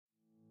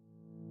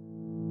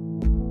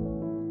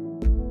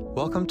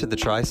Welcome to the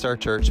TriStar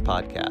Church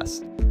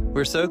podcast.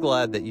 We're so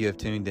glad that you have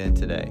tuned in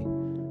today.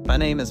 My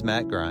name is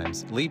Matt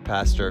Grimes, lead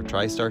pastor of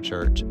TriStar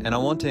Church, and I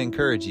want to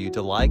encourage you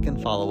to like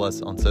and follow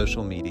us on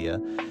social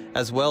media,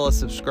 as well as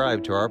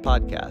subscribe to our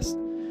podcast.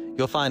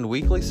 You'll find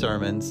weekly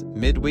sermons,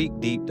 midweek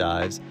deep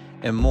dives,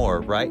 and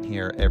more right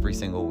here every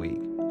single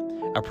week.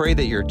 I pray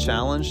that you're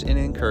challenged and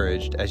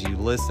encouraged as you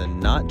listen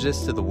not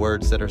just to the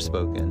words that are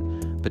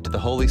spoken, but to the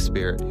Holy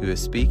Spirit who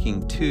is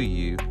speaking to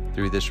you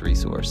through this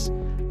resource.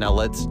 Now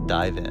let's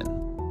dive in.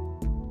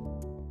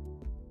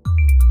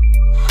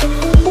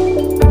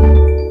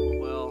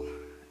 Well,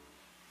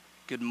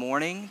 good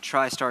morning,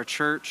 TriStar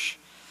Church.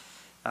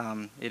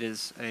 It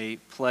is a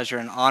pleasure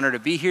and honor to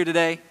be here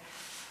today.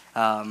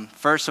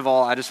 First of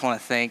all, I just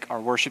want to thank our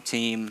worship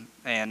team,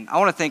 and I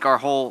want to thank our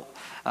whole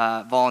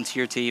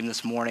volunteer team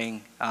this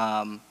morning,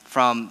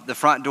 from the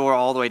front door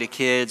all the way to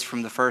kids,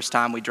 from the first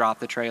time we dropped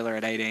the trailer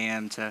at 8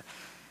 a.m. to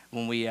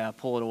when we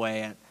pull it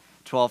away at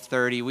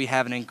 12:30. We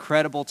have an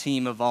incredible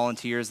team of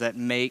volunteers that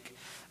make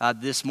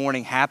this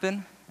morning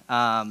happen.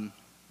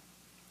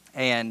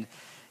 And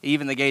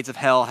even the gates of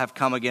hell have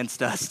come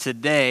against us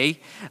today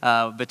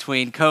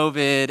between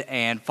COVID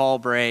and fall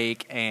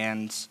break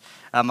and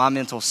my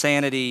mental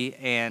sanity.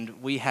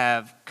 And we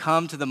have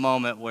come to the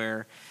moment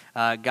where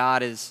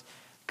God is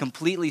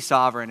completely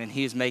sovereign, and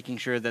He is making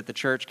sure that the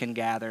church can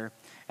gather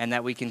and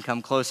that we can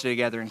come closer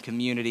together in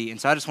community. And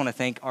so I just want to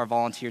thank our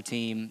volunteer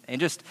team and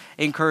just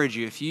encourage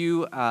you, if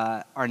you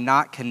are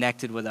not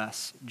connected with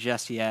us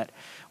just yet,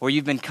 or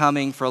you've been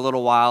coming for a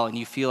little while and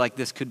you feel like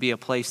this could be a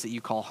place that you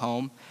call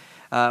home,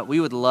 we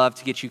would love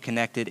to get you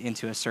connected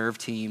into a serve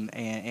team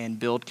and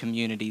build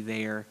community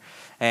there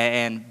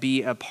and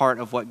be a part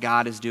of what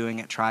God is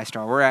doing at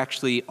TriStar. We're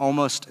actually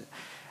almost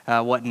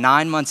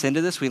 9 months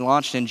into this. We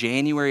launched in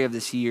January of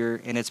this year,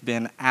 and it's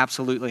been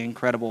absolutely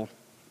incredible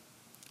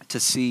to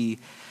see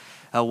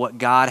what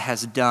God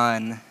has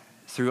done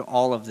through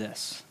all of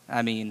this.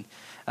 I mean,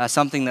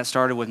 something that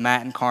started with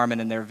Matt and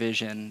Carmen and their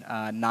vision.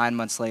 9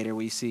 months later,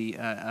 we see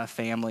a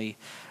family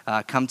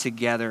come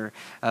together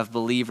of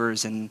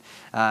believers, and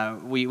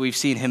we've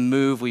seen Him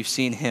move. We've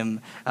seen Him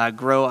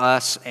grow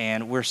us,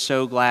 and we're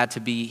so glad to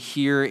be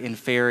here in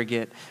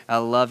Farragut,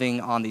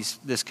 loving on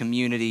this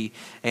community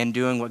and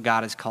doing what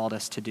God has called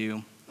us to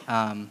do.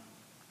 I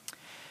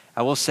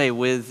will say,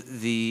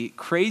 with the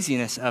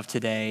craziness of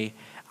today,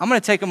 I'm going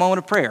to take a moment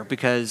of prayer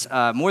because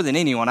more than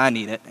anyone, I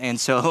need it. And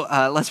so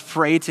let's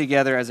pray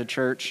together as a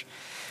church.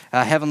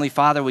 Heavenly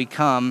Father, we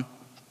come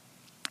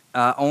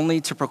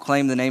only to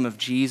proclaim the name of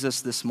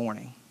Jesus this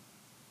morning.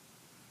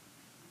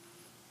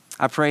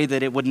 I pray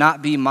that it would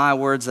not be my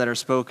words that are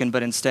spoken,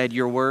 but instead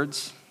your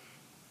words.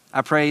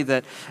 I pray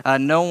that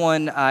no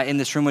one in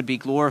this room would be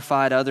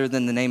glorified other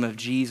than the name of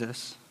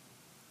Jesus.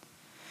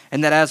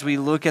 And that as we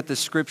look at the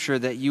scripture,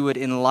 that you would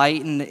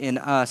enlighten in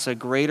us a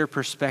greater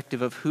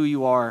perspective of who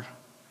you are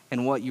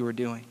and what you are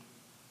doing.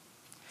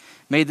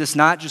 May this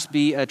not just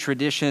be a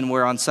tradition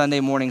where on Sunday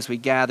mornings we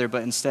gather,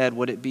 but instead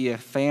would it be a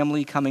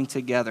family coming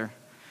together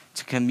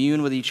to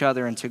commune with each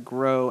other and to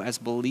grow as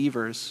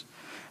believers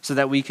so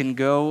that we can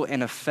go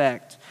and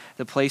affect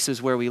the places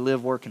where we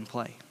live, work, and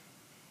play.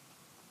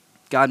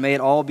 God, may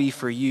it all be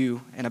for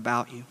you and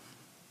about you.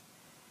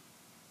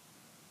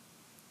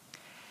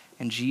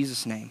 In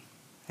Jesus' name,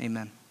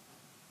 amen.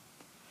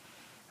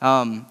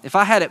 If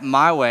I had it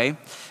my way,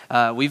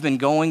 we've been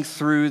going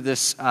through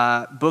this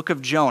book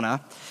of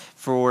Jonah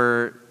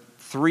for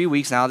 3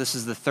 weeks now. This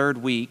is the third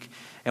week,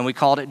 and we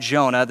called it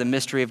Jonah, the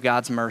mystery of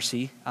God's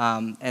mercy.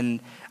 And I'm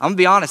going to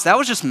be honest, that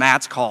was just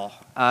Matt's call.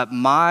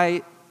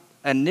 My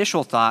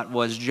initial thought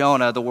was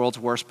Jonah, the world's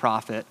worst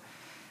prophet,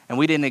 and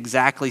we didn't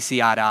exactly see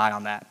eye to eye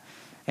on that.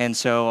 And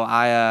so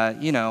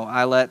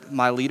I let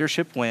my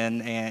leadership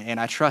win, and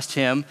I trust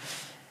him.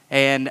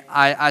 And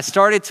I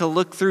started to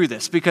look through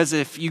this because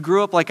if you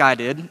grew up like I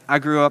did, I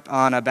grew up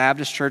on a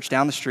Baptist church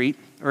down the street,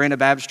 or in a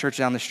Baptist church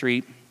down the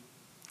street,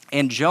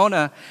 and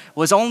Jonah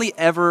was only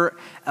ever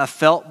a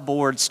felt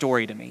board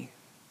story to me.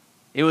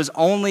 It was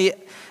only,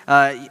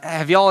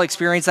 have y'all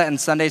experienced that in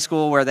Sunday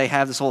school where they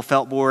have this whole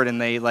felt board and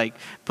they like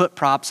put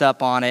props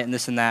up on it and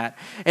this and that?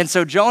 And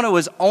so Jonah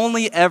was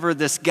only ever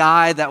this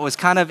guy that was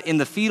kind of in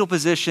the fetal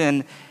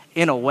position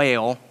in a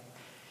whale.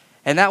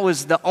 And that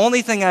was the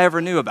only thing I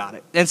ever knew about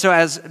it. And so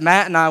as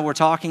Matt and I were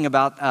talking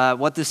about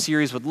what this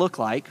series would look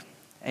like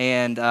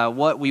and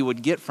what we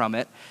would get from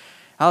it,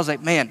 I was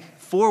like, man,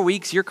 4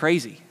 weeks, you're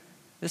crazy.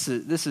 This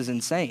is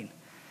insane.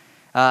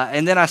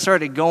 And then I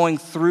started going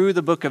through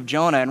the book of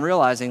Jonah and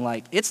realizing,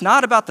 like, it's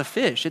not about the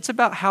fish. It's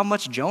about how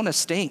much Jonah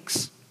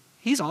stinks.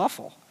 He's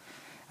awful.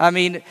 I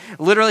mean,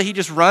 literally, he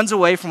just runs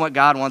away from what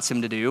God wants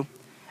him to do,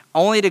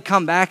 only to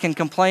come back and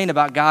complain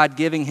about God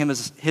giving him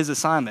his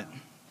assignment.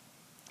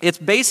 It's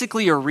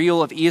basically a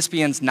reel of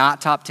ESPN's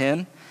Not Top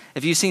 10.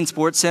 If you've seen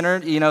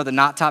SportsCenter, you know the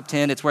Not Top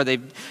 10, it's where they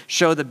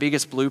show the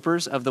biggest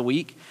bloopers of the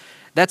week.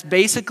 That's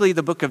basically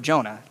the book of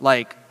Jonah.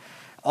 Like,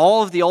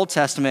 all of the Old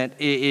Testament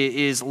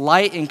is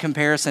light in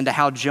comparison to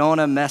how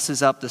Jonah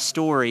messes up the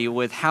story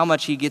with how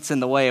much he gets in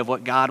the way of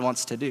what God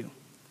wants to do.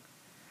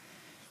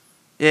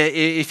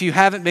 If you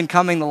haven't been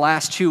coming the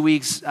last 2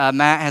 weeks,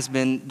 Matt has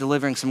been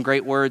delivering some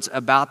great words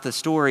about the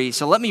story.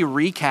 So let me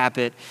recap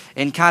it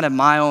in kind of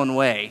my own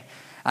way.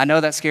 I know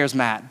that scares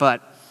Matt,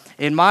 but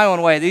in my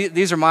own way,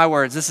 these are my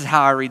words. This is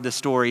how I read the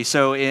story.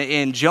 So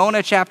in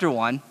Jonah chapter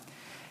 1,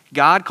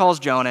 God calls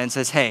Jonah and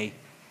says, hey,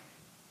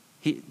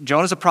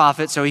 Jonah's a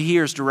prophet, so he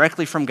hears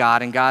directly from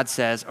God, and God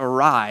says,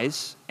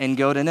 arise and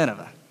go to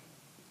Nineveh.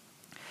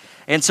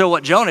 And so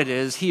what Jonah did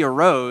is he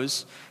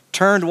arose,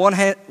 turned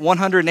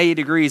 180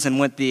 degrees and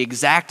went the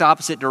exact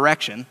opposite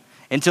direction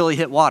until he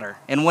hit water.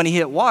 And when he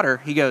hit water,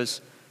 he goes,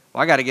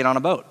 well, I got to get on a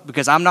boat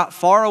because I'm not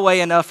far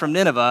away enough from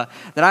Nineveh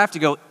that I have to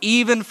go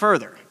even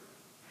further.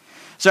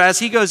 So as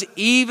he goes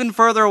even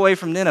further away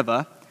from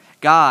Nineveh,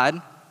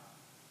 God,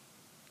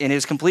 in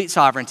his complete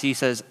sovereignty,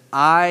 says,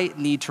 I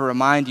need to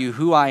remind you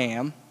who I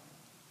am,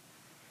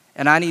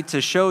 and I need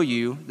to show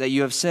you that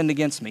you have sinned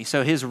against me.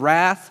 So his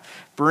wrath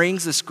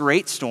brings this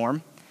great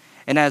storm,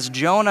 and as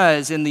Jonah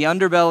is in the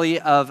underbelly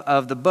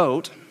of the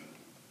boat,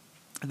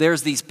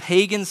 there's these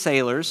pagan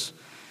sailors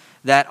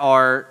that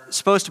are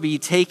supposed to be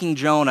taking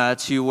Jonah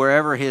to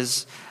wherever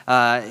his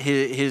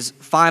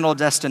final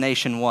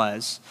destination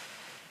was.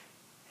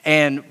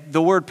 And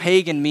the word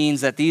pagan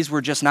means that these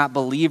were just not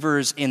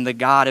believers in the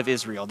God of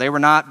Israel. They were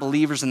not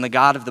believers in the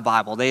God of the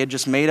Bible. They had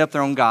just made up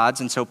their own gods.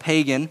 And so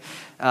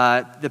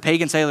the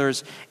pagan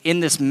sailors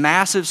in this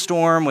massive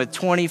storm with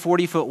 20,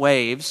 40-foot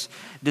waves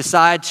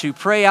decide to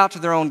pray out to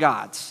their own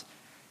gods.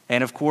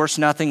 And of course,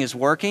 nothing is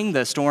working.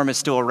 The storm is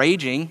still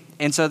raging.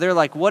 And so they're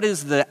like, what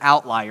is the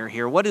outlier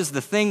here? What is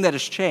the thing that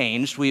has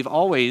changed? We've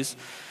always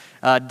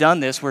done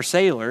this. We're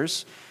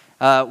sailors.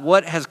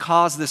 What has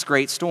caused this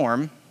great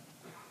storm?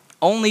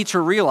 Only to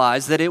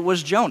realize that it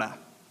was Jonah.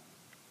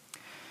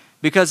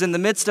 Because in the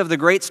midst of the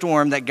great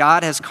storm that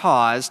God has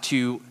caused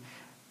to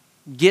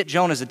get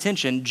Jonah's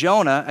attention,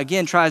 Jonah,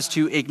 again, tries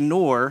to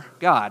ignore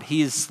God.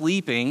 He is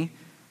sleeping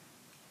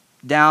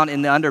down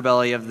in the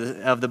underbelly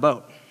of the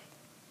boat.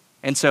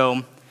 And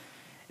so,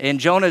 in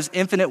Jonah's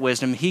infinite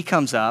wisdom, he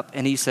comes up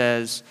and he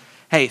says,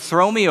 hey,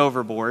 throw me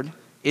overboard.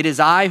 It is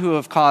I who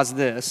have caused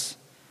this,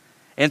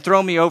 and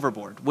throw me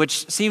overboard,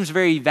 which seems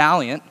very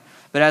valiant.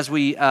 But as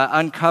we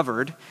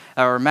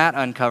Matt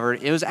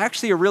uncovered, it was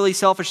actually a really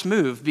selfish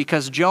move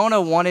because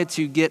Jonah wanted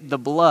to get the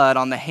blood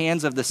on the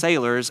hands of the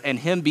sailors and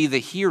him be the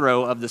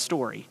hero of the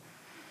story.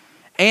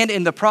 And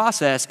in the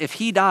process, if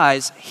he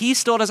dies, he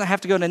still doesn't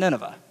have to go to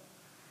Nineveh.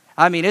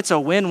 I mean, it's a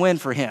win-win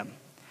for him.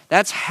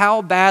 That's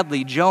how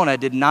badly Jonah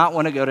did not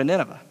want to go to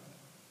Nineveh.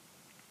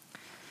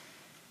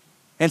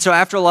 And so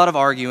after a lot of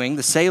arguing,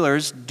 the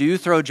sailors do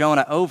throw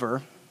Jonah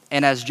over.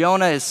 And as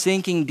Jonah is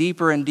sinking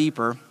deeper and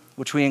deeper,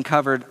 which we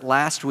uncovered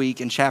last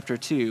week in chapter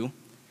 2,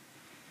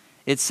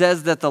 it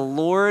says that the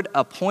Lord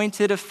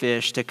appointed a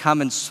fish to come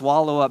and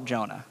swallow up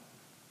Jonah.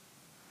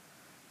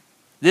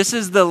 This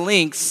is the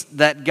lengths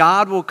that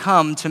God will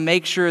come to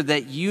make sure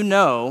that you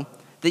know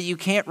that you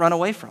can't run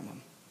away from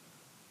him.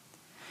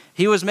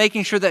 He was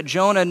making sure that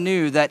Jonah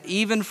knew that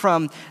even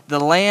from the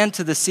land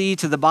to the sea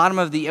to the bottom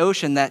of the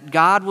ocean, that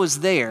God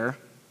was there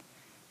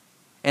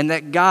and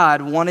that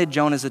God wanted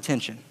Jonah's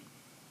attention.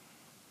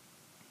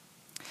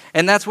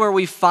 And that's where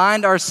we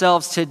find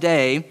ourselves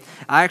today.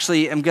 I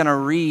actually am going to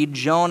read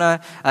Jonah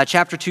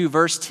chapter 2,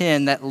 verse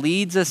 10, that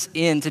leads us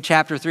into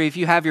chapter 3. If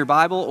you have your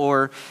Bible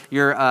or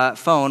your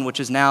phone, which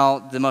is now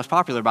the most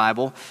popular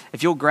Bible,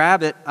 if you'll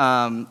grab it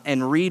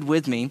and read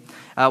with me,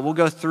 we'll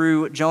go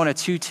through Jonah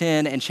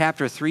 2:10 and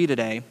chapter 3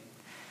 today.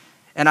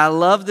 And I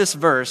love this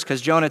verse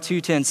because Jonah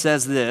 2:10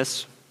 says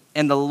this,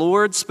 and the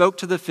Lord spoke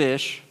to the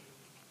fish.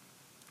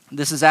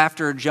 This is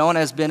after Jonah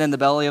has been in the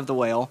belly of the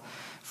whale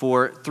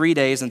for 3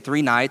 days and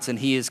 3 nights, and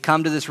he has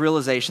come to this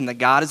realization that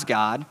God is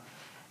God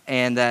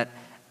and that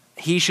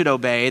he should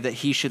obey, that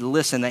he should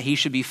listen, that he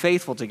should be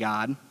faithful to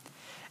God.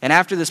 And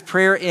after this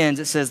prayer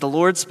ends, it says, the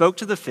Lord spoke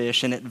to the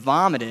fish, and it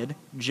vomited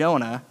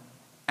Jonah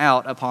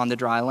out upon the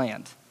dry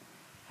land.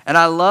 And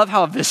I love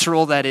how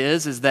visceral that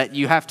is that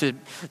you have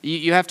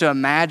to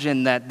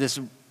imagine that this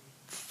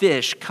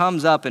fish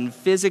comes up and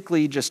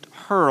physically just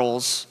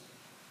hurls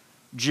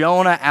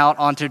Jonah out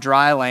onto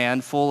dry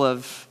land full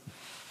of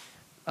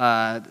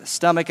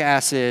stomach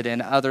acid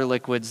and other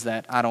liquids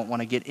that I don't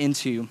want to get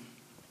into.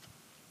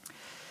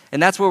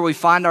 And that's where we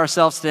find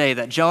ourselves today,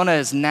 that Jonah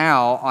is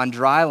now on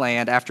dry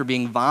land after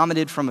being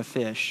vomited from a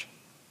fish.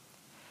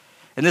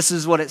 And this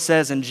is what it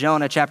says in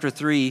Jonah chapter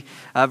 3,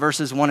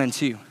 verses 1 and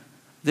 2.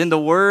 Then the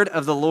word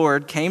of the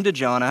Lord came to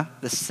Jonah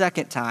the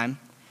second time,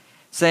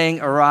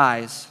 saying,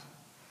 arise,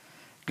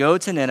 go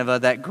to Nineveh,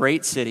 that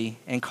great city,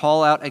 and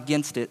call out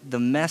against it the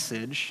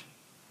message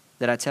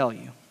that I tell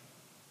you.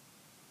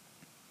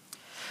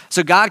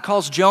 So God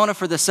calls Jonah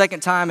for the second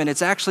time, and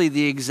it's actually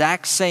the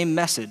exact same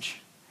message.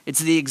 It's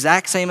the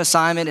exact same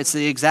assignment. It's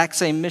the exact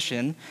same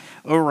mission.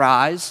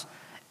 Arise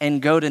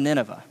and go to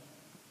Nineveh.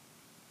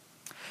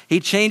 He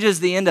changes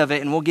the end of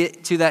it, and we'll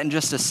get to that in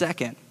just a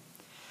second.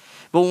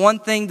 But one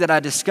thing that I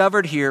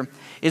discovered here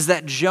is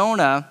that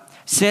Jonah,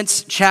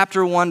 since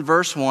chapter 1,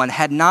 verse 1,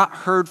 had not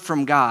heard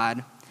from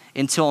God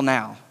until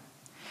now.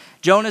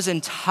 Jonah's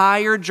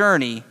entire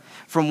journey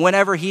from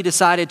whenever he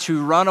decided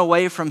to run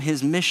away from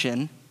his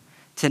mission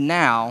to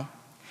now,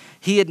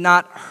 he had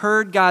not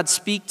heard God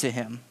speak to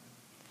him,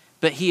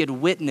 but he had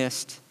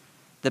witnessed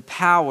the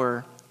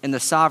power and the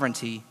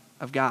sovereignty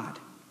of God.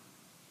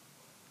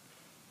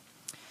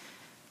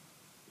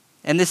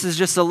 And this is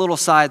just a little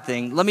side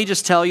thing. Let me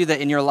just tell you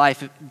that in your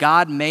life,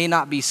 God may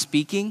not be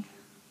speaking,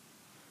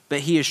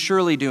 but he is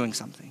surely doing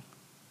something.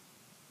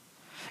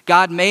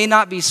 God may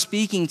not be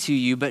speaking to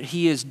you, but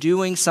he is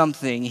doing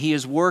something. He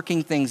is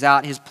working things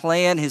out. His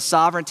plan, his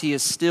sovereignty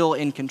is still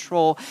in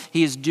control.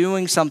 He is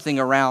doing something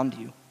around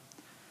you.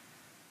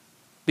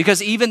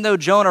 Because even though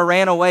Jonah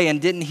ran away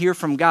and didn't hear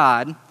from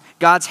God,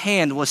 God's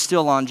hand was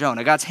still on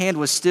Jonah. God's hand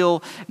was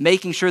still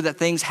making sure that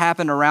things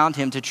happened around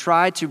him to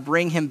try to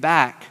bring him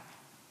back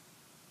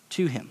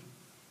to him.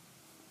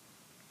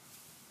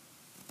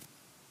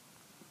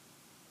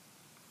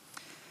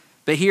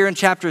 But here in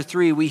chapter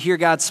 3, we hear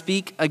God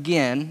speak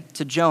again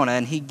to Jonah,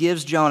 and he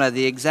gives Jonah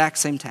the exact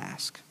same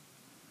task.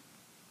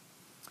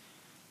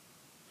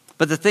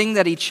 But the thing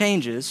that he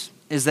changes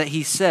is that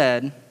he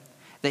said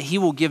that he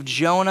will give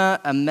Jonah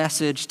a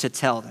message to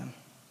tell them.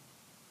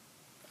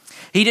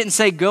 He didn't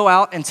say, go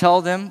out and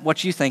tell them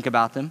what you think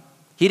about them.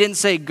 He didn't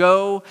say,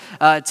 go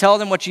tell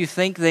them what you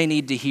think they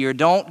need to hear.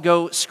 Don't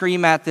go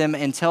scream at them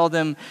and tell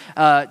them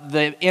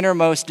the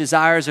innermost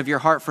desires of your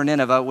heart for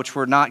Nineveh, which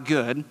were not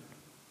good.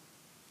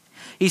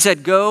 He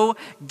said, go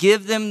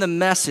give them the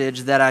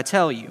message that I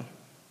tell you.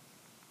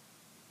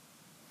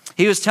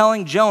 He was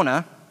telling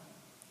Jonah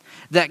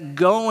that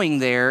going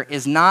there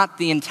is not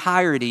the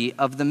entirety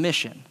of the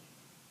mission.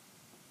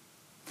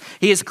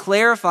 He is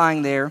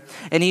clarifying there,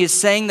 and he is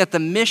saying that the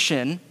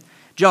mission,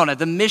 Jonah,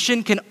 the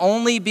mission can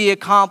only be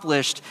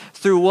accomplished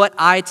through what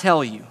I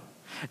tell you.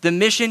 The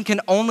mission can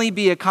only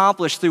be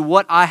accomplished through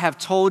what I have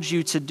told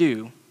you to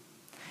do.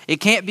 It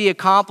can't be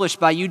accomplished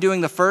by you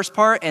doing the first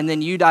part and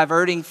then you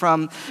diverting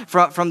from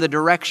the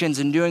directions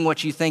and doing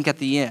what you think at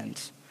the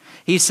end.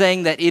 He's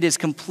saying that it is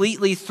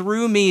completely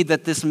through me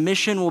that this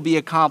mission will be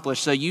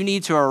accomplished. So you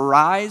need to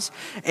arise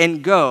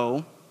and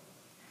go,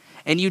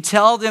 and you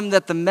tell them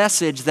that the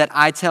message that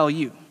I tell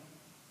you.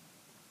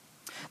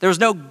 There was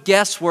no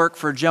guesswork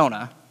for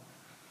Jonah.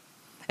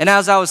 And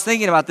as I was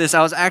thinking about this,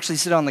 I was actually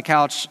sitting on the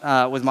couch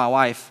with my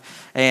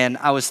wife, and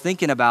I was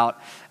thinking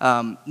about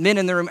men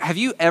in the room. Have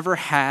you ever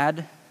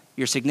had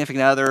your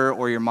significant other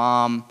or your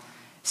mom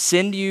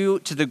send you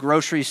to the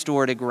grocery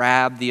store to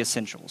grab the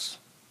essentials?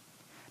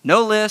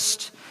 No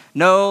list,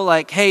 no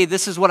like, hey,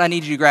 this is what I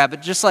need you to grab,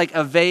 but just like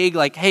a vague,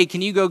 like, hey,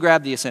 can you go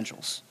grab the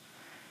essentials?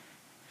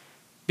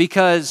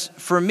 Because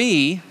for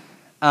me,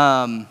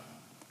 the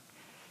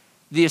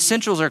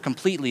essentials are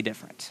completely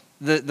different.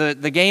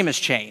 The game has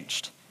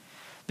changed.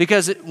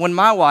 Because when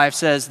my wife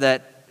says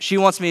that she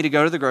wants me to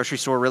go to the grocery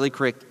store really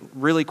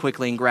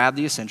quickly and grab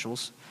the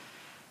essentials,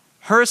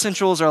 her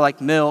essentials are like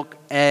milk,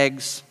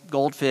 eggs,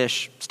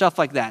 goldfish, stuff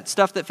like that,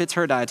 stuff that fits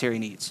her dietary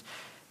needs.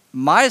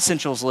 My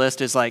essentials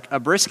list is like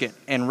a brisket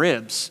and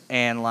ribs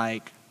and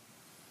like,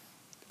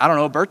 I don't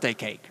know, a birthday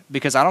cake,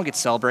 because I don't get to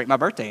celebrate my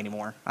birthday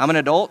anymore. I'm an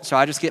adult, so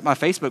I just get my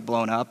Facebook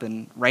blown up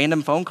and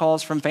random phone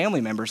calls from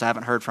family members I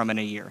haven't heard from in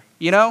a year,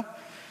 you know?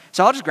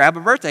 So I'll just grab a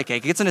birthday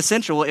cake. It's an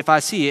essential if I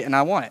see it and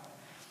I want it.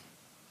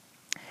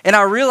 And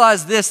I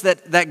realized this,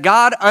 that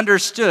God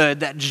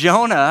understood that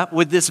Jonah,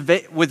 with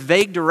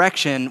vague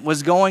direction,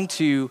 was going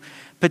to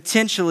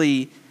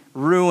potentially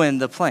ruin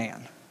the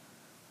plan.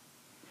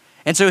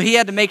 And so he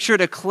had to make sure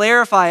to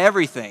clarify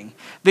everything,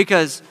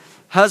 because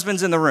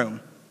husbands in the room,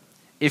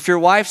 if your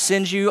wife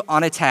sends you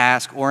on a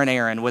task or an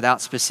errand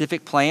without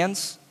specific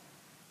plans,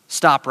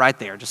 stop right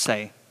there. Just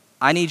say,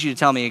 I need you to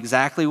tell me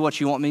exactly what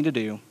you want me to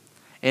do,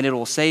 and it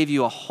will save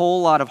you a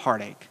whole lot of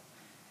heartache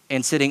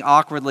and sitting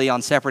awkwardly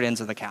on separate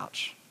ends of the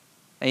couch.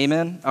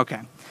 Amen? Okay.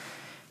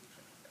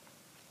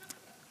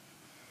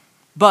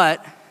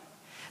 But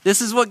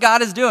this is what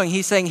God is doing.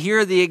 He's saying, here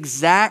are the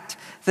exact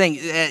thing.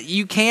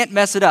 You can't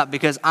mess it up,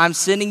 because I'm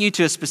sending you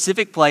to a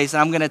specific place,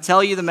 and I'm going to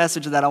tell you the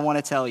message that I want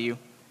to tell you.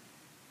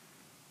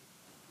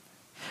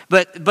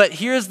 But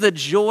here's the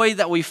joy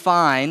that we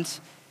find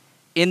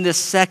in this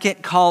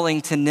second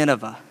calling to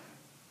Nineveh,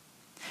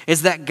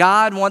 is that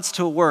God wants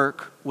to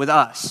work with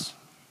us.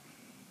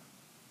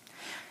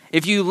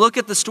 If you look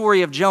at the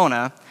story of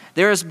Jonah,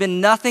 there has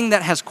been nothing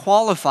that has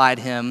qualified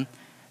him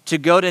to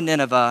go to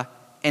Nineveh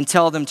and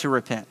tell them to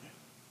repent.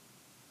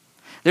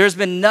 There has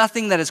been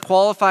nothing that has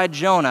qualified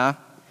Jonah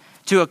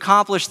to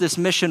accomplish this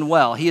mission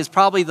well. He is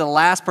probably the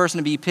last person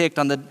to be picked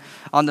on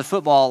the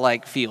football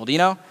field, you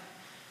know?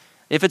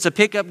 If it's a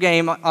pickup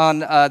game on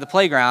the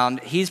playground,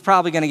 he's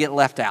probably going to get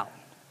left out.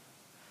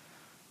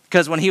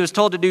 Because when he was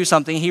told to do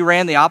something, he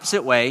ran the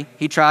opposite way.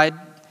 He tried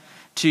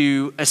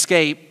to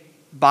escape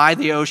by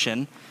the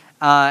ocean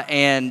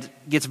and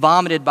gets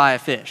vomited by a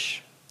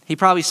fish. He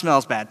probably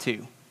smells bad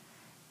too.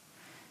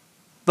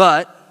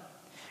 But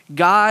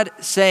God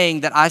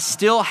saying that I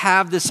still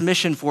have this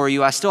mission for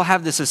you, I still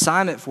have this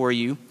assignment for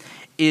you,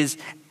 is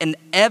an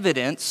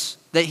evidence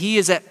that he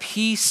is at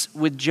peace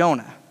with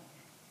Jonah.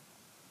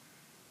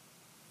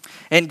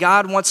 And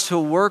God wants to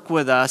work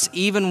with us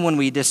even when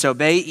we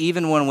disobey,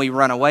 even when we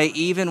run away,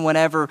 even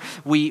whenever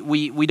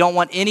we don't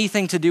want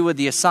anything to do with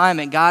the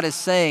assignment. God is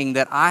saying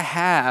that I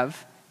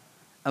have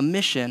a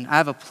mission, I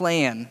have a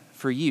plan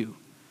for you.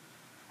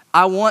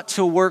 I want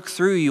to work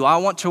through you. I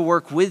want to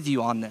work with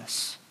you on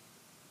this.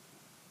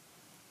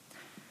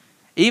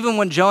 Even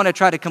when Jonah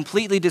tried to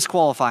completely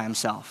disqualify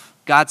himself,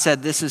 God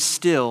said, this is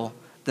still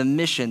the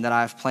mission that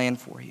I've planned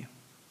for you.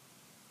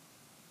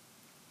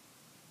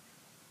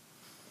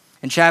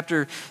 In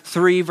chapter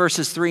 3,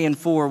 verses 3 and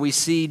 4, we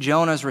see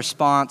Jonah's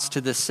response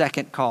to the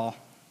second call.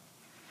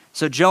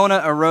 So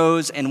Jonah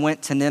arose and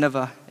went to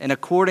Nineveh, and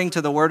according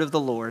to the word of the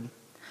Lord.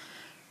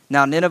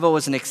 Now Nineveh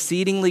was an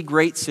exceedingly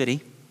great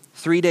city,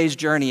 3 days'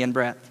 journey in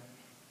breadth.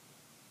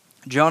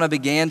 Jonah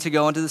began to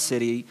go into the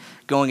city,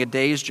 going a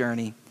day's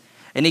journey,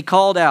 and he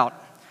called out,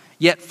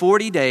 "Yet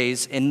 40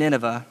 days and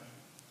Nineveh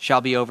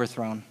shall be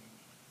overthrown."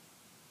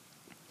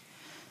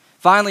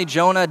 Finally,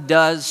 Jonah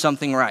does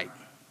something right.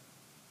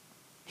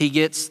 He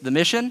gets the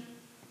mission,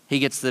 he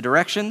gets the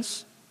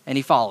directions, and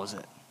he follows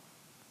it.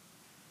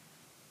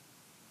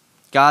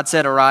 God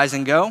said, "Arise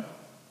and go,"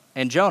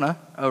 and Jonah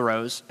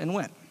arose and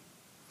went.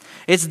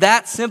 It's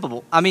that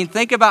simple. I mean,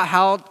 think about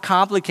how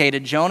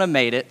complicated Jonah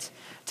made it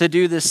to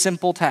do this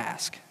simple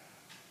task.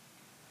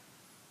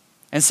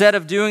 Instead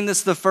of doing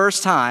this the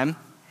first time,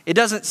 it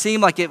doesn't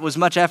seem like it was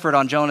much effort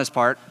on Jonah's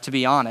part, to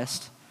be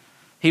honest.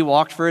 He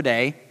walked for a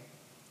day,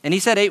 and he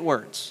said 8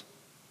 words.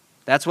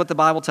 That's what the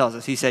Bible tells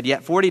us. He said,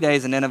 "Yet 40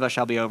 days and Nineveh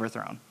shall be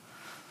overthrown."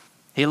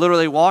 He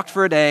literally walked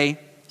for a day,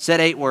 said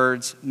 8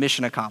 words,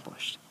 mission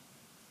accomplished.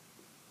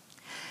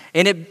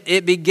 And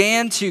it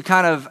began to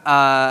kind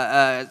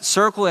of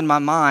circle in my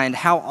mind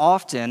how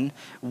often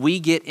we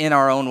get in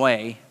our own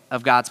way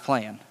of God's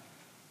plan.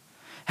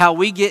 How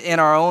we get in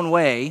our own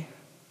way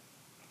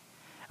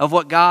of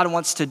what God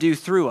wants to do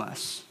through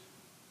us.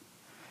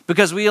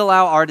 Because we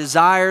allow our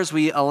desires,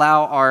 we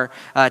allow our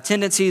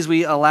tendencies,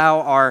 we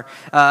allow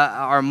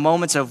our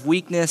moments of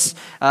weakness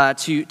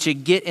to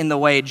get in the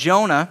way.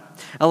 Jonah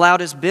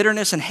allowed his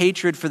bitterness and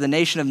hatred for the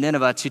nation of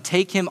Nineveh to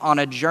take him on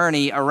a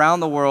journey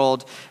around the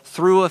world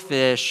through a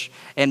fish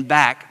and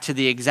back to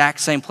the exact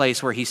same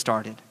place where he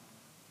started.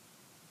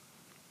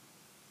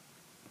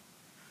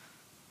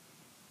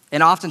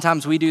 And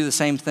oftentimes we do the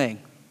same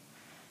thing.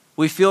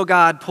 We feel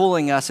God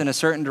pulling us in a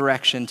certain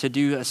direction to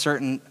do a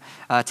certain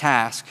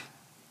task.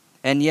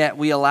 And yet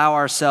we allow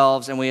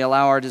ourselves and we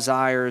allow our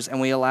desires and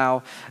we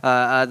allow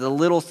the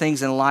little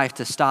things in life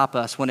to stop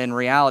us, when in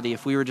reality,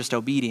 if we were just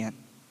obedient,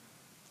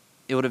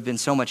 it would have been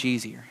so much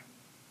easier.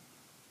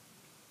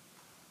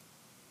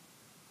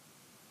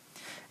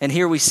 And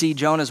here we see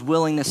Jonah's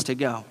willingness to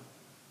go.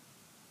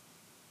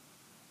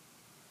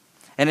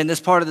 And in this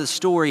part of the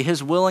story,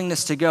 his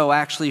willingness to go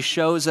actually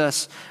shows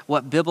us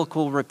what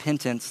biblical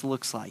repentance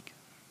looks like.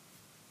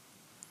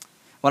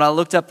 When I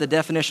looked up the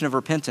definition of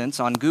repentance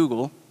on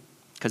Google,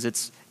 because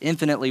it's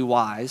infinitely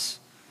wise,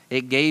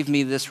 it gave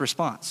me this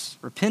response.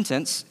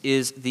 Repentance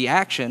is the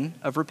action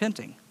of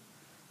repenting.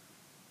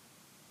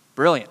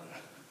 Brilliant.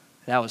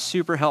 That was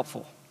super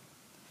helpful.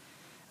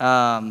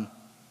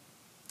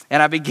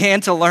 And I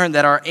began to learn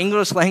that our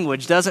English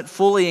language doesn't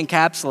fully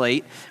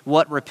encapsulate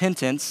what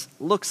repentance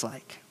looks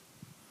like.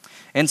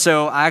 And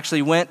so I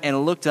actually went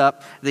and looked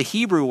up the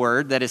Hebrew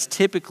word that is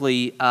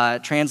typically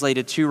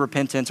translated to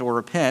repentance or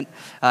repent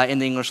in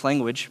the English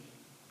language.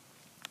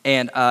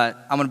 And I'm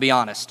going to be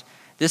honest,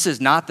 this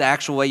is not the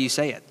actual way you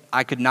say it.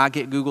 I could not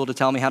get Google to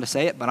tell me how to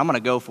say it, but I'm going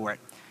to go for it.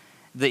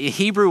 The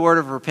Hebrew word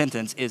of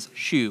repentance is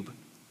shub.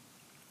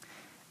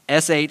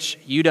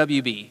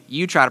 S-H-U-W-B.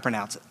 You try to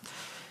pronounce it.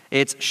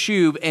 It's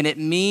shub, and it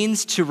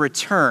means to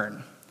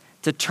return,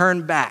 to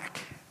turn back.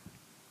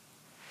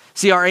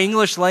 See, our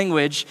English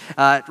language,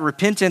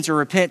 repentance or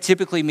repent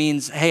typically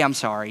means, hey, I'm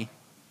sorry.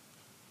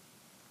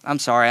 I'm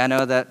sorry. I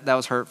know that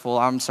was hurtful.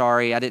 I'm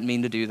sorry. I didn't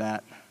mean to do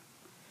that.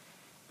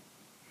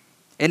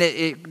 And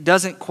it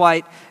doesn't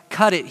quite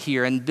cut it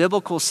here. In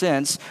biblical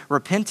sense,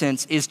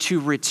 repentance is to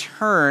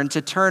return,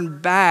 to turn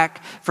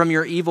back from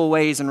your evil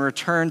ways and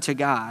return to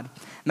God.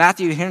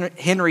 Matthew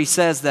Henry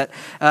says that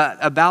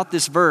about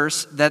this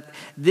verse, that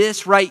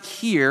this right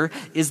here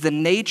is the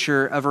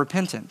nature of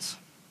repentance.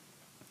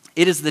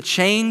 It is the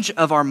change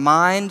of our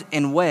mind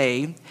and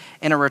way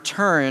and a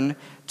return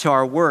to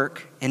our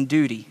work and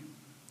duty.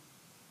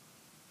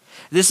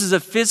 This is a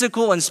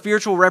physical and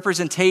spiritual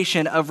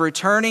representation of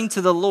returning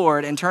to the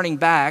Lord and turning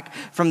back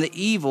from the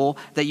evil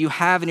that you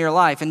have in your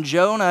life. And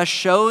Jonah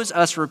shows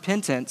us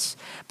repentance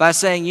by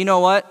saying, you know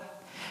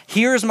what?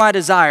 Here's my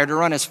desire to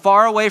run as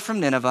far away from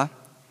Nineveh.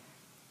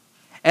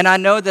 And I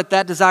know that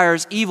that desire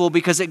is evil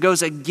because it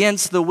goes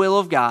against the will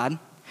of God.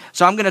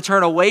 So I'm going to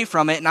turn away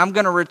from it and I'm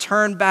going to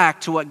return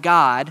back to what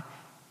God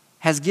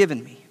has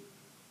given me.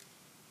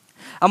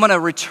 I'm going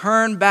to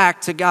return back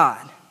to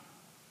God.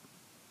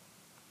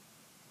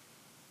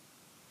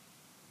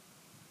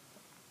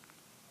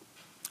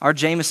 R.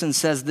 Jameson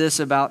says this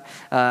about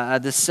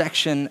this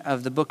section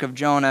of the book of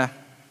Jonah.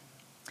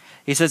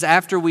 He says,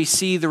 after we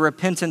see the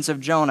repentance of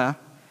Jonah,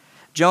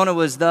 Jonah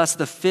was thus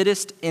the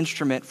fittest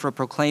instrument for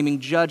proclaiming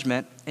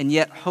judgment and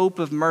yet hope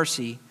of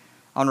mercy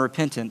on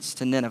repentance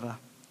to Nineveh,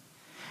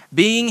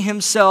 being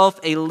himself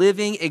a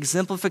living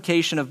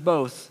exemplification of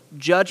both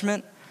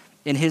judgment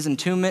in his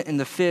entombment in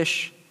the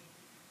fish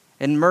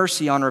and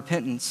mercy on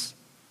repentance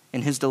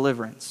in his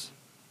deliverance.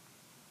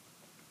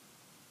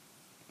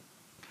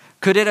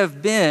 Could it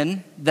have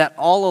been that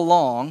all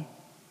along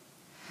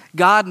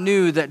God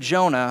knew that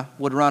Jonah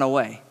would run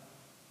away?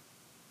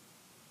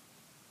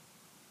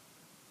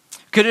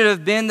 Could it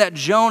have been that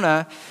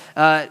Jonah,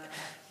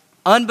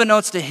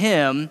 unbeknownst to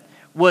him,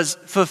 was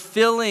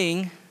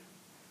fulfilling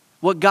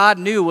what God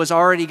knew was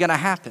already going to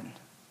happen?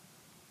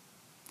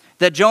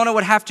 That Jonah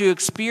would have to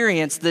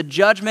experience the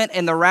judgment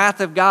and the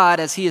wrath of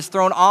God as he is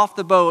thrown off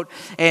the boat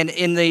and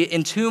in the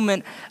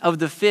entombment of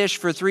the fish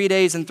for 3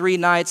 days and 3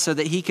 nights so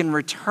that he can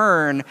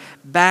return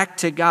back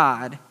to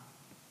God.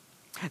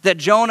 That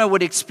Jonah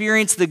would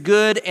experience the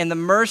good and the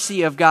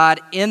mercy of God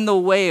in the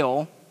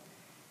whale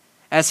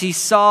as he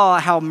saw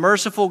how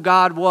merciful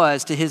God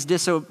was to his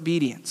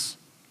disobedience.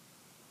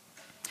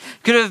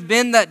 Could it have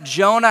been that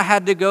Jonah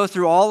had to go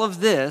through all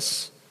of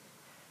this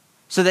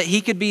so that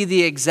he could be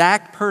the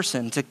exact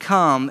person to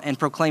come and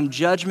proclaim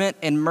judgment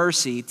and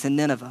mercy to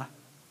Nineveh?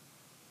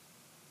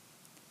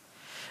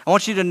 I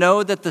want you to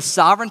know that the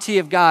sovereignty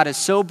of God is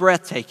so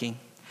breathtaking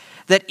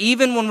that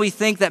even when we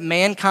think that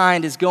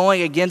mankind is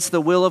going against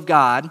the will of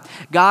God,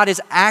 God is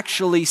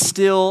actually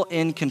still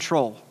in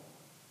control.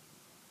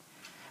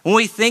 When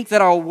we think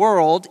that our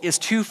world is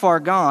too far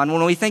gone,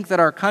 when we think that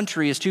our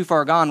country is too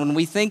far gone, when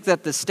we think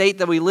that the state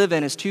that we live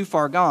in is too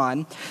far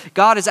gone,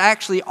 God has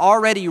actually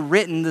already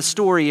written the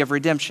story of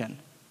redemption.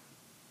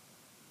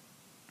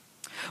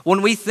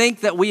 When we think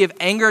that we have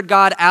angered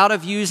God out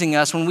of using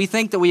us, when we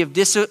think that we have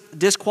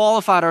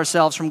disqualified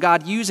ourselves from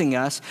God using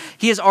us,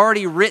 He has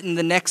already written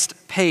the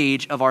next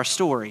page of our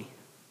story.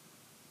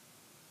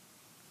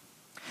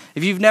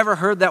 If you've never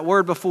heard that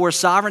word before,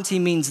 sovereignty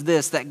means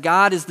this, that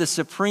God is the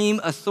supreme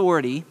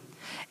authority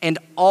and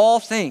all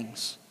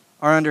things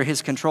are under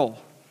His control.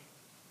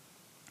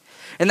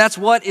 And that's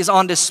what is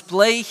on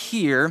display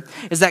here,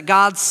 is that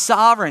God's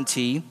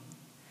sovereignty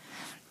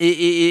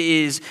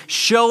is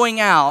showing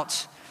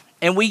out,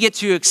 and we get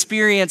to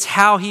experience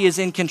how He is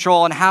in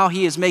control and how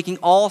He is making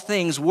all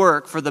things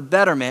work for the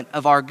betterment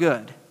of our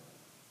good.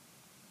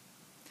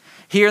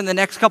 Here in the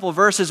next couple of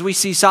verses, we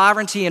see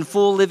sovereignty in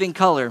full living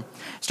color.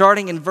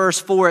 Starting in verse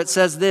 4, it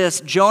says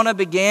this: Jonah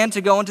began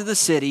to go into the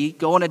city,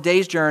 go on a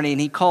day's journey,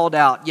 and he called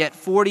out, "Yet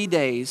 40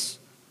 days,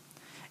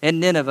 and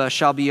Nineveh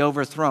shall be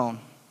overthrown."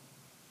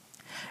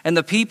 And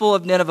the people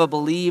of Nineveh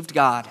believed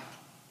God.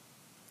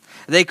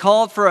 They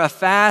called for a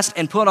fast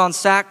and put on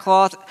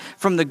sackcloth,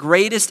 from the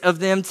greatest of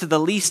them to the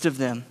least of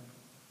them.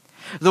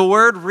 The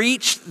word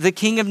reached the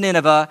king of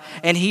Nineveh,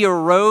 and he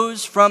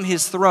arose from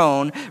his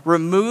throne,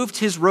 removed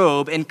his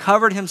robe, and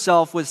covered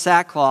himself with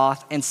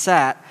sackcloth, and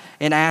sat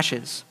in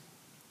ashes.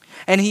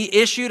 And he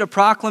issued a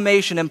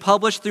proclamation and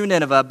published through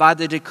Nineveh by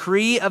the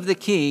decree of the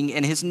king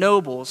and his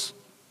nobles: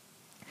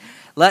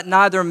 "Let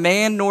neither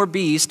man nor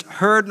beast,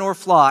 herd nor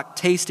flock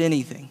taste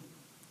anything.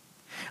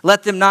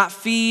 Let them not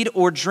feed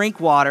or drink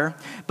water,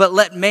 but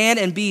let man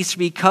and beast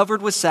be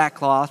covered with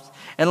sackcloth,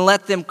 and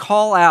let them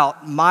call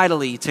out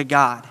mightily to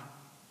God.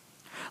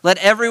 Let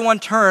everyone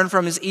turn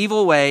from his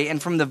evil way and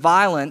from the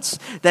violence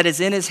that is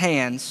in his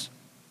hands.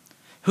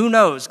 Who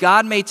knows,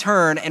 God may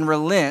turn and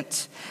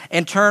relent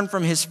and turn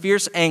from his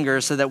fierce anger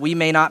so that we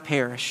may not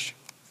perish."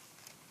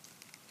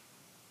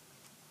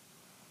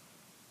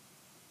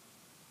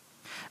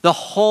 The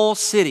whole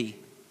city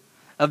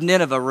of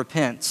Nineveh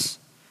repents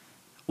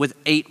with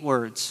 8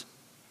 words.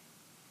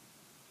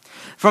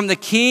 From the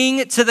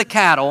king to the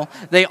cattle,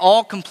 they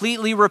all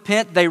completely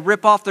repent. They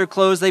rip off their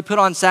clothes. They put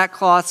on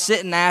sackcloth,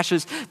 sit in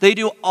ashes. They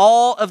do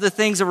all of the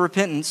things of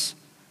repentance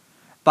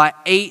by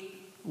 8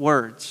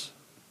 words.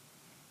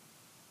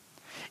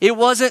 It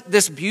wasn't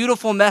this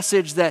beautiful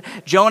message that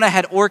Jonah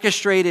had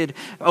orchestrated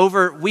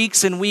over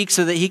weeks and weeks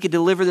so that he could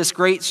deliver this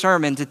great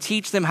sermon to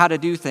teach them how to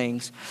do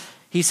things.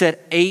 He said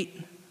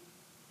 8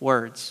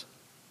 words.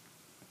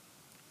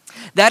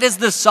 That is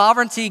the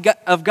sovereignty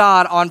of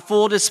God on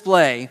full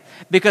display,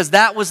 because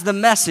that was the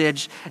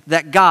message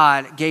that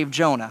God gave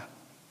Jonah.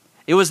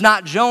 It was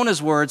not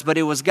Jonah's words, but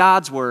it was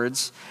God's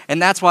words, and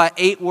that's why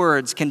 8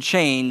 words can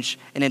change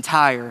an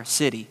entire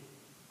city.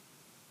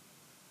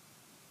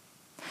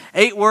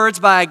 8 words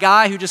by a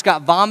guy who just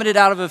got vomited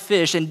out of a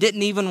fish and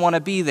didn't even want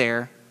to be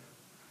there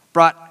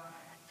brought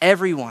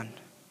everyone,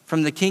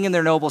 from the king and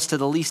their nobles to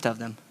the least of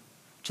them,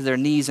 to their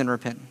knees in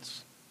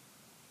repentance.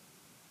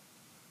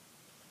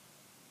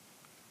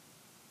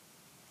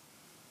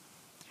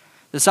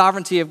 The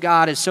sovereignty of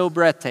God is so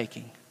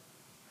breathtaking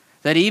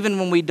that even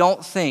when we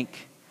don't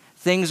think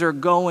things are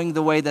going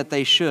the way that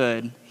they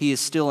should, He is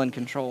still in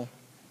control.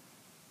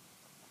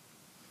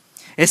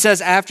 It says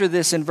after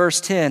this in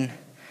verse 10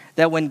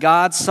 that when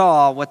God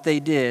saw what they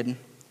did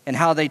and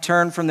how they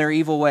turned from their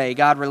evil way,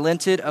 God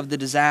relented of the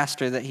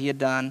disaster that He had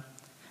done,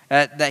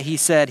 that He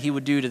said He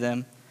would do to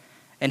them,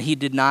 and He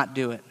did not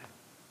do it.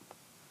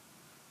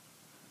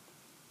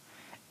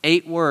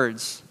 8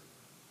 words.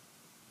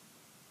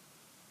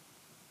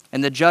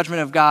 And the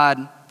judgment of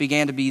God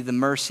began to be the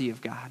mercy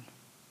of God.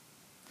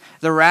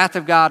 The wrath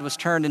of God was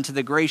turned into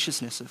the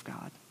graciousness of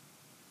God.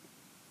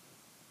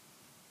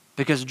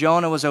 Because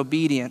Jonah was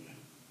obedient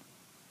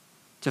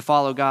to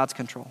follow God's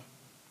control.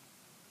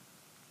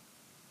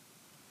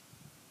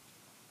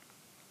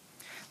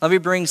 Let me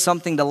bring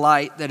something to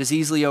light that is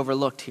easily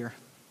overlooked here.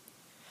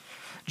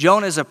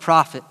 Jonah is a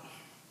prophet.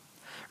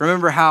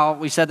 Remember how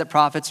we said that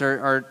prophets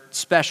are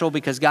special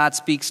because God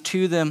speaks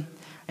to them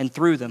and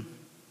through them.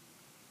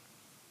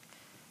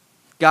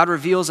 God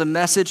reveals a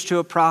message to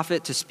a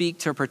prophet to speak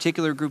to a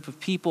particular group of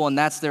people, and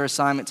that's their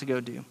assignment to go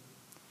do.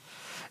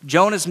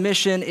 Jonah's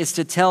mission is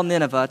to tell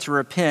Nineveh to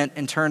repent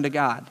and turn to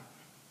God.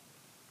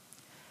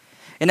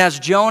 And as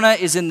Jonah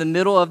is in the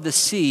middle of the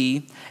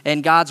sea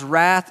and God's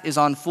wrath is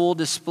on full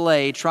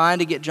display trying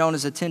to get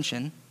Jonah's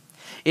attention,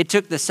 it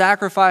took the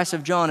sacrifice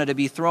of Jonah to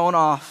be thrown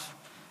off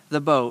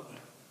the boat,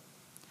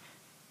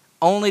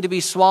 only to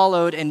be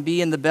swallowed and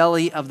be in the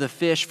belly of the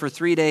fish for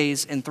 3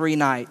 days and 3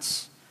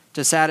 nights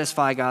to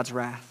satisfy God's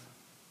wrath.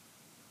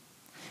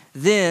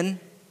 Then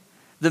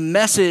the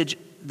message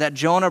that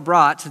Jonah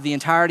brought to the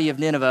entirety of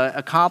Nineveh,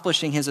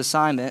 accomplishing his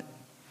assignment,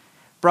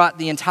 brought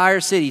the entire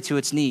city to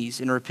its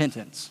knees in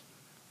repentance.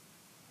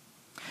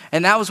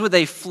 And that was with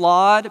a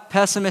flawed,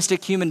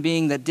 pessimistic human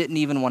being that didn't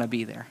even want to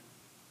be there.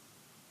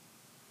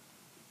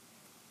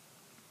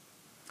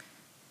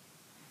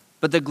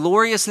 But the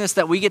gloriousness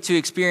that we get to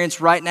experience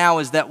right now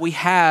is that we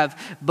have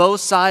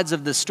both sides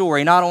of the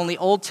story, not only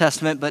Old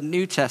Testament, but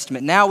New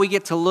Testament. Now we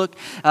get to look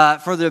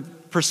for the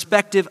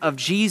perspective of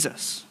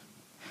Jesus.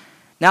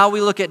 Now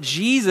we look at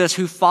Jesus,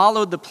 who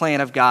followed the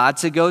plan of God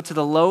to go to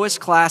the lowest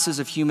classes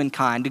of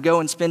humankind, to go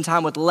and spend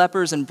time with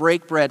lepers and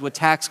break bread with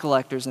tax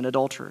collectors and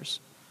adulterers,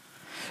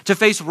 to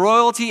face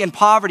royalty and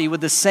poverty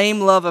with the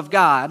same love of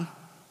God.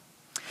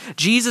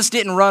 Jesus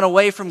didn't run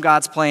away from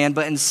God's plan,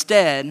 but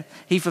instead,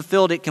 he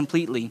fulfilled it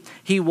completely.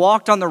 He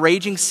walked on the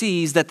raging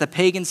seas that the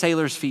pagan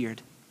sailors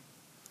feared.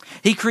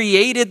 He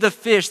created the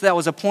fish that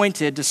was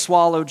appointed to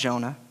swallow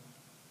Jonah.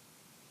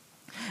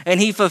 And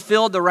he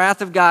fulfilled the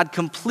wrath of God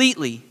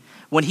completely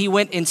when he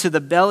went into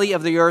the belly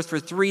of the earth for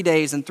 3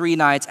 days and 3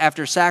 nights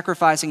after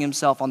sacrificing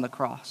himself on the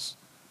cross.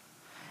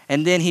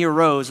 And then he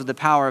arose with the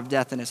power of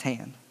death in his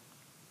hand.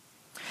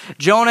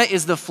 Jonah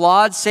is the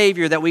flawed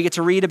Savior that we get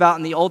to read about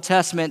in the Old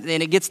Testament,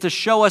 and it gets to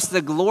show us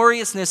the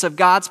gloriousness of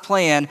God's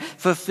plan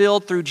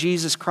fulfilled through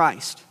Jesus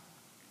Christ.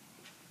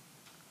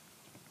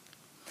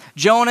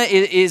 Jonah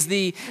is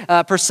the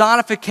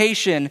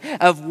personification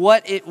of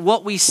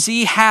what we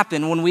see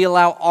happen when we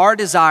allow our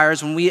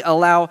desires, when we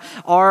allow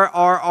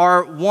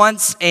our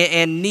wants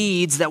and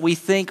needs that we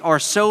think are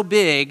so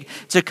big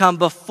to come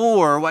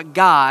before what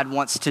God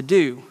wants to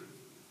do.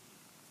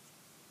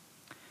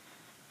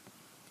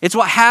 It's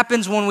what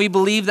happens when we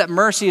believe that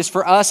mercy is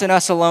for us and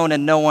us alone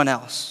and no one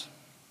else.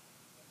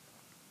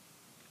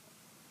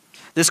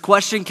 This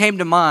question came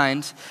to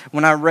mind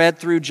when I read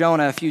through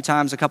Jonah a few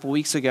times a couple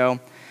weeks ago.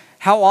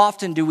 How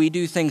often do we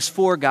do things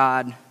for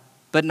God,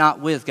 but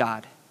not with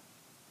God?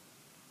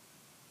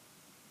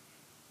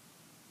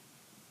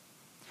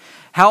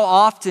 How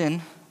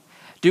often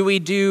do we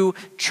do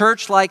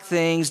church-like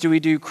things? Do we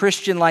do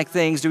Christian-like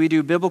things? Do we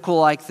do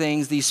biblical-like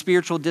things, these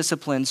spiritual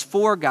disciplines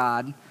for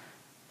God,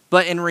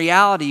 but in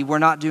reality, we're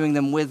not doing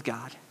them with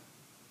God?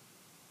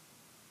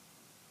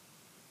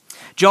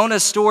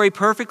 Jonah's story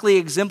perfectly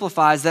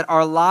exemplifies that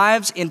our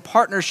lives in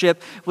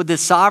partnership with the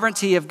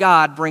sovereignty of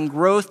God bring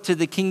growth to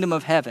the kingdom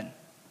of heaven.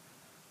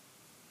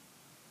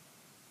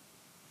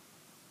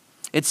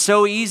 It's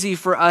so easy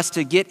for us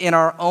to get in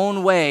our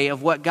own way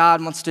of what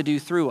God wants to do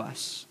through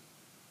us.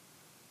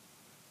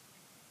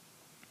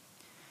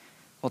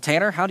 Well,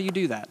 Tanner, how do you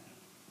do that?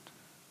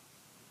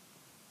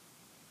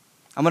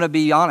 I'm going to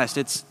be honest,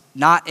 it's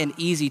not an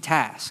easy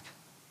task.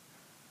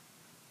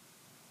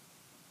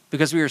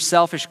 Because we are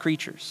selfish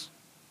creatures,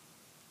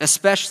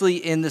 especially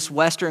in this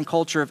Western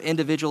culture of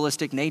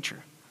individualistic nature.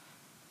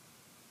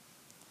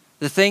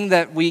 The thing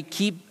that we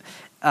keep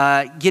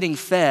getting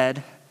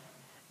fed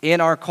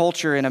in our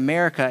culture in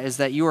America is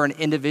that you are an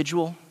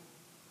individual.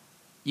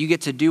 You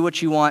get to do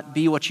what you want,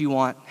 be what you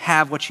want,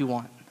 have what you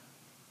want.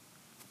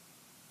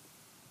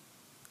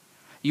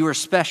 You are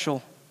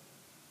special.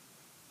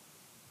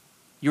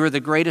 You are the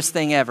greatest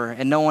thing ever,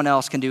 and no one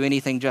else can do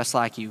anything just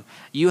like you.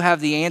 You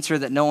have the answer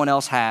that no one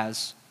else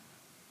has,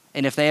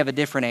 and if they have a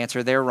different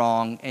answer, they're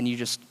wrong, and you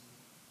just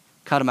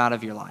cut them out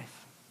of your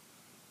life.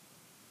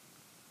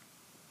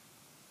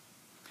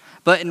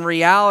 But in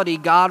reality,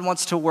 God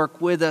wants to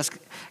work with us.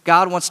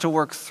 God wants to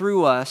work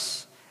through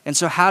us. And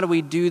so how do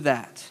we do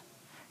that?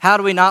 How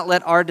do we not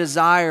let our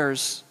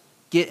desires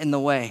get in the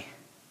way?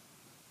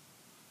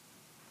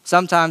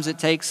 Sometimes it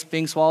takes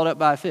being swallowed up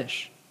by a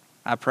fish.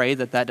 I pray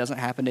that that doesn't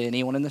happen to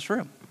anyone in this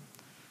room.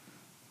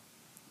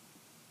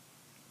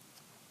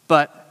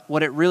 But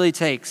what it really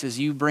takes is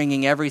you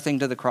bringing everything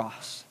to the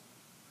cross.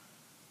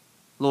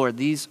 Lord,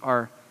 these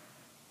are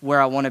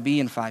where I want to be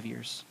in 5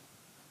 years.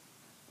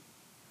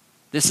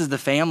 This is the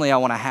family I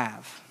want to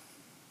have.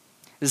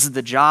 This is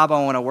the job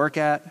I want to work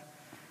at.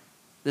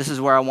 This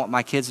is where I want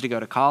my kids to go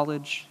to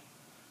college.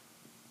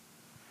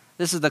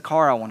 This is the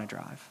car I want to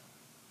drive.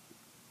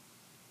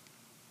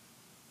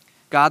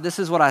 God, this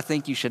is what I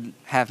think you should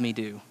have me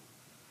do.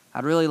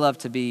 I'd really love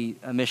to be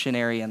a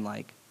missionary in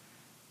like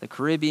the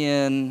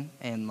Caribbean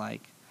and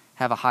like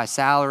have a high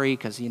salary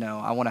because,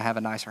 I want to have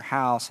a nicer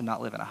house and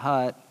not live in a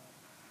hut.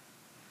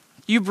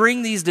 You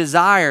bring these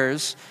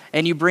desires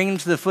and you bring them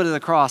to the foot of the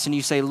cross and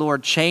you say,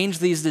 Lord, change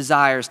these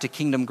desires to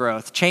kingdom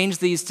growth. Change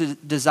these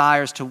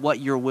desires to what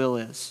your will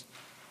is.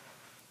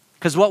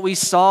 Because what we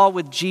saw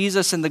with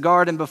Jesus in the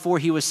garden before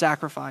he was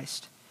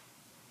sacrificed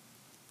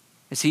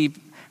is he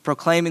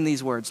proclaiming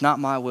these words, not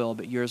my will,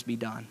 but yours be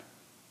done.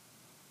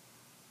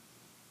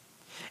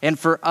 And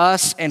for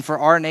us and for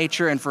our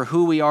nature and for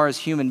who we are as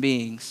human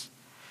beings,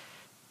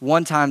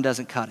 one time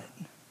doesn't cut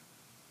it.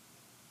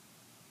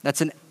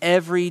 That's an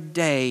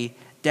everyday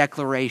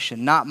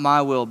declaration, not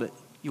my will, but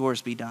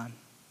yours be done.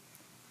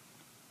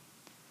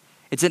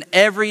 It's an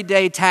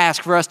everyday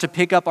task for us to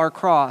pick up our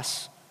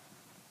cross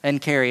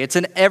and carry. It's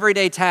an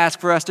everyday task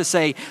for us to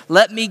say,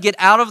 let me get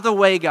out of the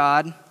way,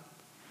 God,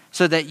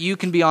 so that you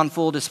can be on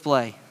full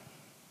display.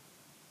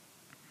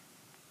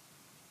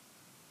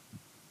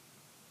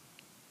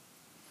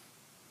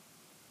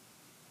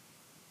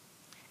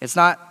 It's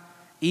not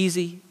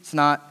easy. It's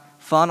not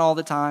fun all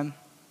the time.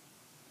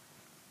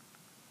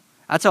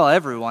 I tell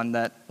everyone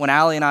that when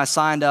Allie and I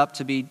signed up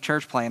to be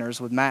church planners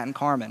with Matt and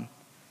Carmen,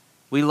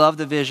 we love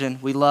the vision.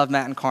 We love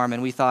Matt and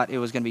Carmen. We thought it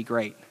was going to be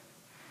great.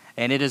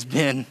 And it has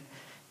been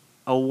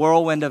a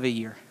whirlwind of a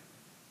year.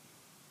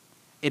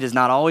 It has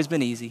not always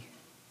been easy.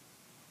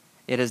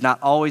 It has not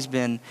always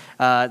been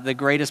the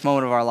greatest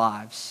moment of our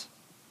lives.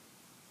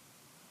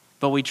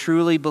 But we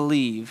truly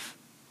believe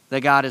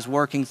that God is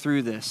working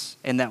through this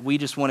and that we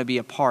just want to be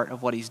a part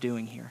of what he's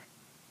doing here.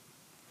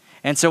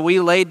 And so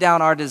we laid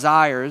down our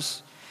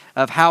desires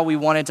of how we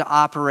wanted to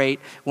operate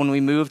when we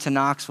moved to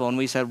Knoxville. And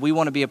we said, we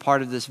want to be a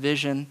part of this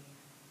vision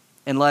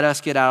and let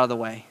us get out of the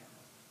way.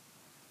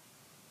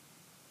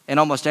 And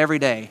almost every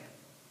day,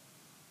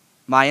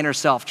 my inner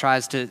self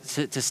tries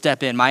to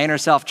step in. My inner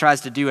self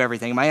tries to do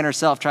everything. My inner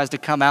self tries to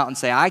come out and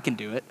say, I can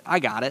do it. I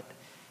got it.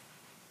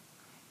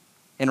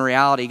 In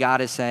reality,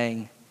 God is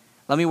saying,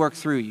 let me work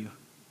through you.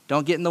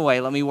 Don't get in the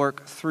way. Let me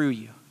work through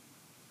you.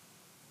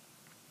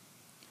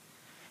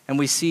 And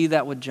we see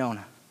that with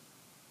Jonah.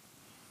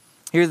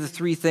 Here are the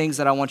three things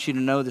that I want you to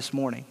know this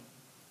morning.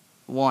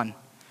 One,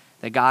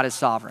 that God is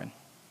sovereign.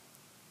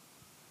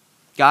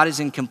 God is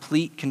in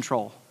complete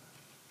control.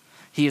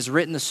 He has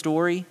written the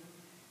story,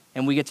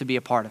 and we get to be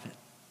a part of it.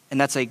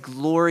 And that's a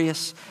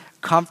glorious,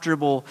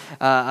 comfortable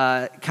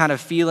kind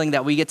of feeling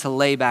that we get to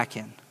lay back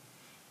in.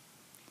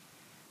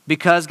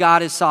 Because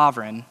God is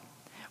sovereign,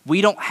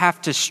 we don't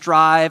have to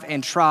strive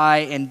and try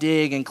and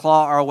dig and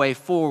claw our way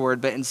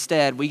forward, but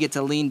instead we get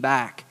to lean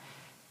back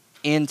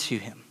into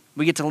him.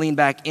 We get to lean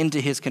back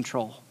into his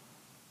control.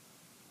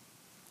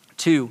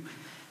 Two,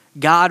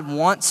 God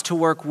wants to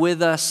work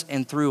with us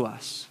and through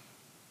us.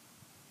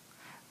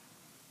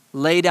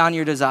 Lay down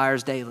your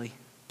desires daily.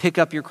 Pick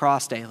up your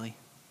cross daily.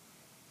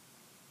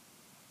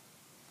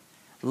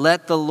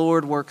 Let the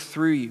Lord work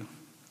through you.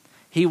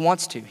 He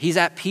wants to. He's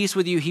at peace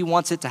with you. He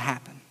wants it to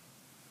happen.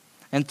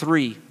 And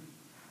three,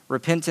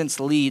 repentance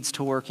leads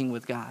to working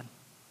with God.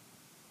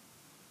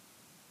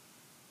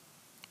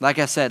 Like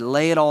I said,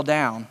 lay it all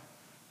down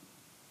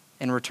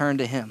and return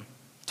to him.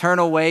 Turn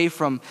away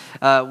from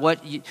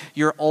what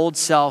your old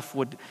self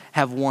would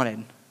have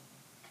wanted.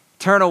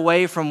 Turn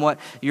away from what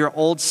your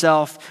old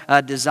self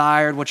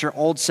desired, what your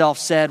old self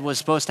said was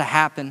supposed to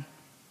happen,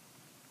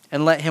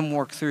 and let him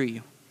work through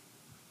you.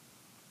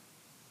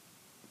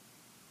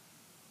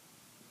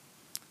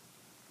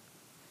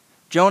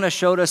 Jonah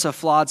showed us a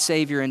flawed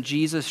Savior, and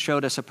Jesus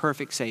showed us a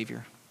perfect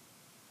Savior.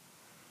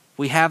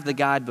 We have the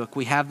guidebook.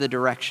 We have the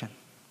direction.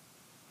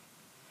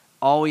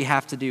 All we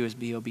have to do is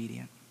be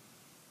obedient.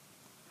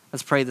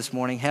 Let's pray this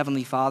morning.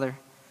 Heavenly Father,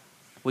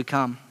 we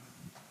come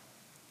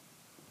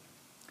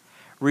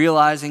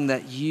realizing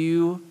that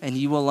you and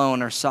you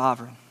alone are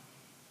sovereign.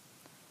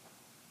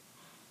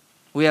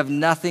 We have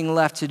nothing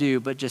left to do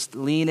but just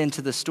lean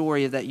into the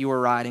story that you are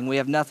writing. We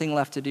have nothing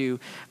left to do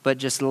but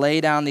just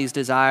lay down these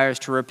desires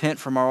to repent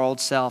from our old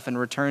self and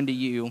return to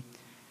you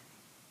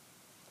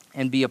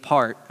and be a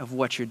part of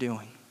what you're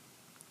doing.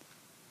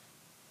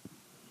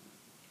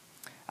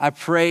 I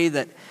pray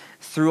that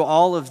through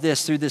all of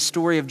this, through this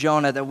story of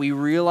Jonah, that we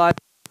realize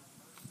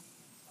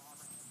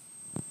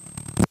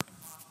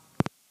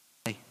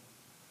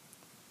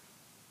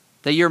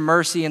that your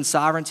mercy and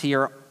sovereignty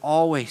are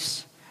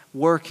always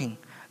working.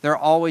 They're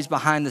always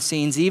behind the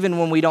scenes. Even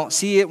when we don't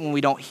see it, when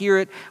we don't hear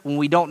it, when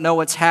we don't know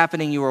what's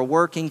happening, you are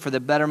working for the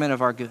betterment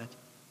of our good.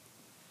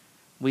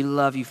 We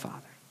love you,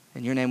 Father.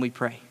 In your name we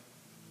pray.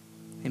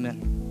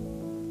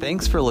 Amen.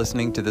 Thanks for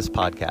listening to this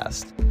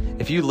podcast.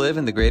 If you live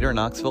in the greater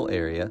Knoxville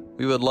area,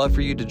 we would love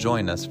for you to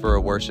join us for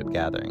a worship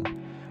gathering.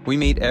 We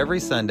meet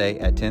every Sunday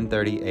at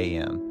 10:30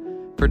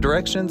 a.m. For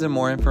directions and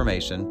more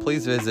information,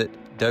 please visit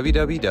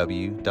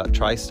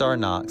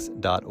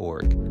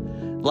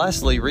www.tristarknox.org.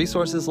 Lastly,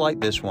 resources like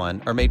this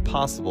one are made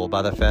possible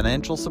by the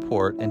financial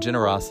support and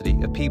generosity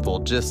of people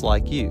just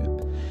like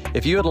you.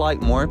 If you would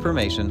like more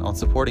information on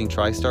supporting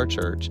TriStar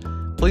Church,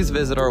 please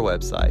visit our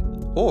website,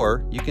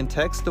 or you can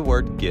text the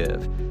word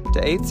GIVE to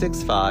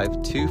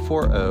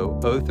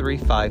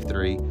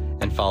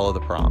 865-240-0353 and follow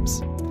the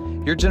prompts.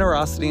 Your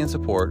generosity and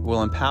support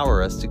will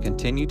empower us to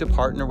continue to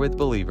partner with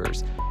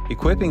believers,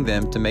 equipping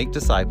them to make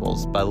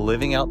disciples by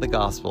living out the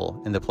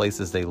gospel in the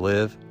places they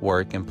live,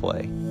 work, and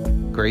play.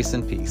 Grace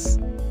and peace.